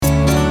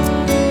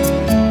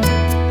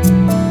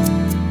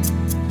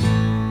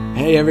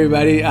Hey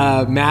everybody,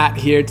 Matt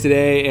here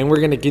today, and we're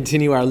going to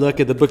continue our look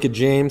at the book of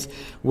James.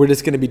 We're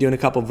just going to be doing a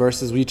couple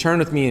verses. Will you turn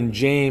with me in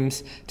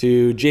James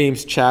to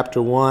James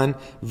chapter 1,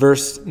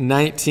 verse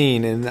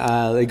 19,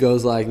 and it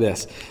goes like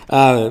this.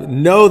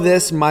 Know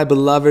this, my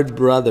beloved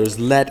brothers,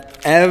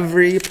 let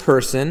every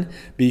person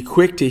be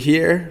quick to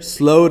hear,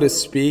 slow to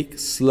speak,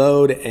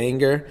 slow to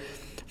anger.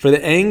 For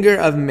the anger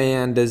of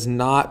man does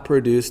not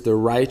produce the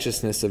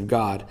righteousness of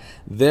God.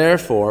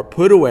 Therefore,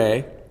 put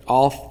away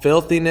all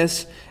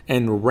filthiness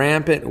and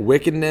rampant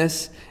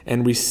wickedness,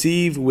 and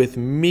receive with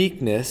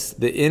meekness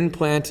the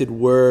implanted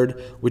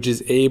word which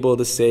is able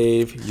to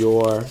save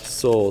your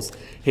souls.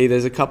 Hey,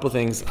 there's a couple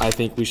things I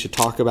think we should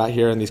talk about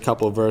here in these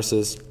couple of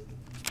verses.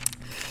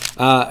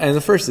 And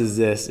the first is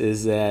this,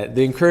 is that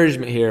the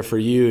encouragement here for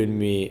you and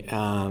me,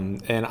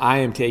 and I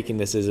am taking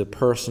this as a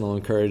personal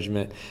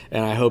encouragement,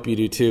 and I hope you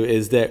do too,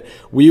 is that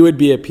we would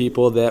be a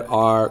people that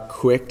are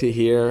quick to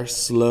hear,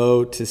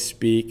 slow to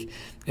speak,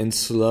 and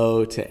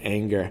slow to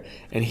anger.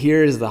 And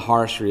here's the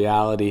harsh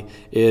reality,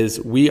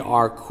 is we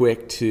are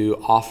quick to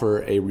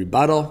offer a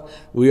rebuttal.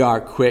 We are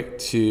quick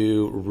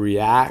to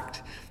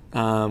react.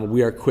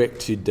 We are quick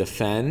to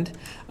defend.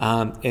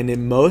 And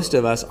then most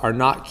of us are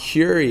not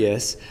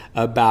curious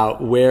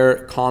about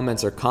where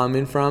comments are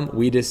coming from.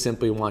 We just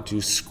simply want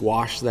to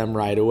squash them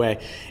right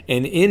away.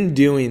 And in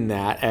doing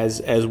that,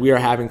 as we are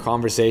having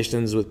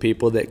conversations with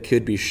people that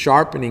could be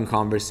sharpening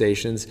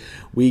conversations,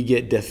 we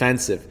get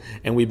defensive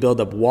and we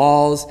build up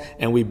walls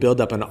and we build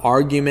up an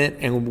argument.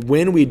 And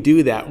when we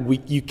do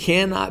that, you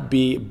cannot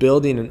be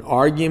building an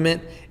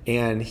argument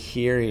and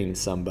hearing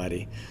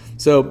somebody.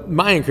 So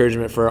my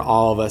encouragement for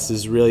all of us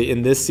is really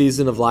in this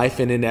season of life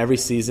and in every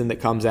season that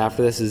comes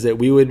after this is that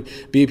we would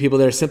be people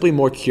that are simply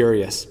more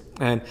curious.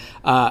 And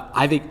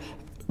I think,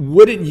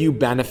 wouldn't you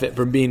benefit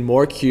from being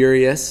more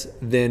curious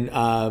than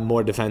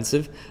more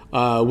defensive?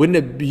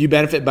 Wouldn't you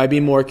benefit by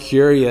being more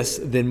curious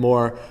than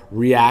more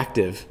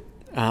reactive?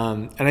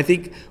 And I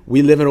think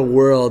we live in a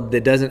world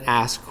that doesn't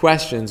ask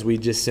questions. We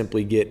just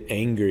simply get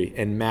angry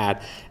and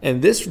mad.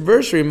 And this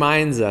verse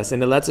reminds us,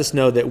 and it lets us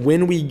know that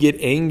when we get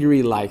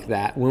angry like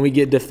that, when we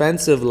get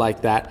defensive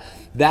like that,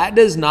 that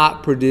does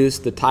not produce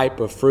the type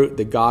of fruit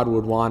that God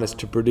would want us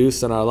to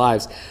produce in our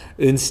lives.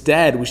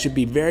 Instead, we should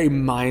be very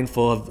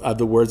mindful of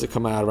the words that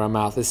come out of our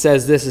mouth. It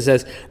says this, it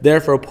says,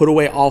 therefore put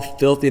away all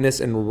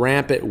filthiness and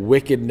rampant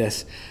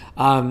wickedness.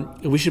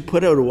 We should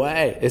put it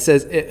away. It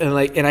says,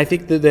 and I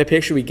think the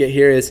picture we get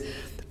here is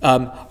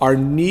our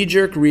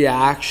knee-jerk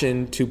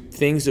reaction to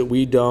things that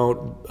we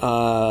don't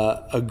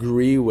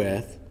agree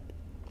with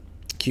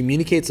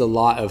communicates a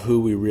lot of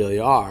who we really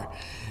are.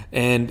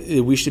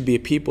 And we should be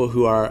people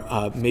who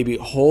are maybe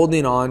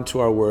holding on to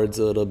our words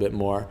a little bit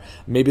more,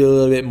 maybe a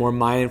little bit more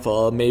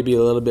mindful, maybe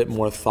a little bit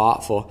more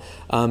thoughtful,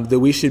 that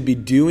we should be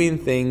doing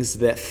things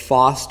that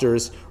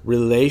fosters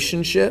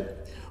relationship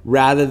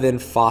rather than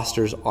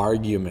fosters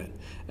argument.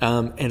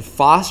 And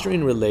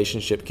fostering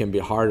relationship can be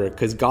harder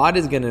because God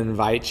is going to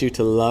invite you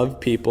to love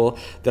people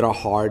that are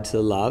hard to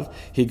love.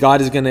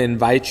 God is going to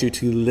invite you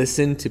to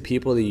listen to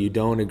people that you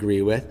don't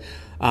agree with.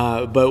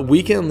 But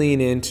we can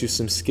lean into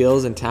some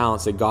skills and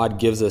talents that God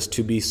gives us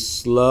to be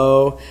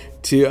slow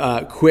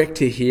to quick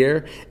to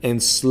hear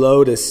and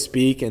slow to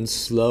speak and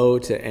slow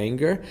to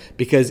anger,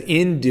 because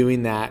in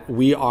doing that,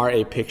 we are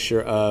a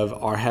picture of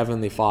our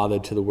Heavenly Father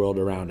to the world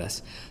around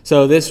us.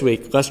 So this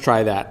week, let's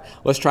try that.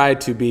 Let's try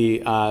to be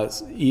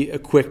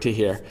quick to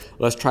hear.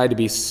 Let's try to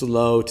be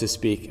slow to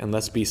speak, and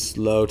let's be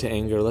slow to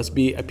anger. Let's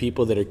be a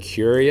people that are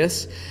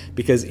curious,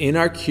 because in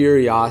our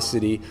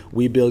curiosity,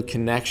 we build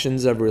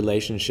connections of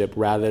relationship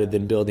rather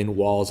than building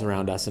walls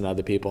around us and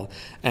other people.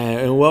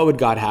 And what would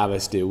God have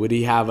us do? Would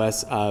He have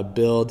us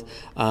build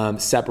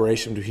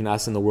separation between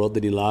us and the world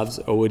that He loves,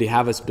 or would He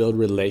have us build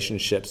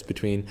relationships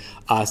between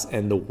us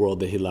and the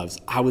world that He loves?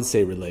 I would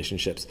say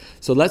relationships.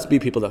 So let's be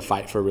people that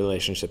fight for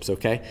relationships,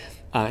 okay?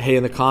 Hey,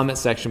 in the comment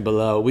section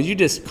below, would you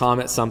just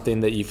comment something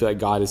that you feel like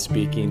God is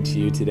speaking to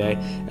you today?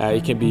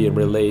 It can be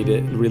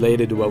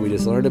related to what we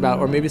just learned about,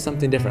 or maybe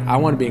something different. I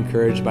want to be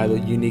encouraged by the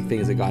unique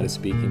things that God is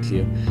speaking to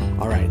you.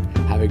 All right,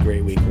 have a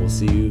great week. We'll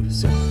see you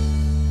soon.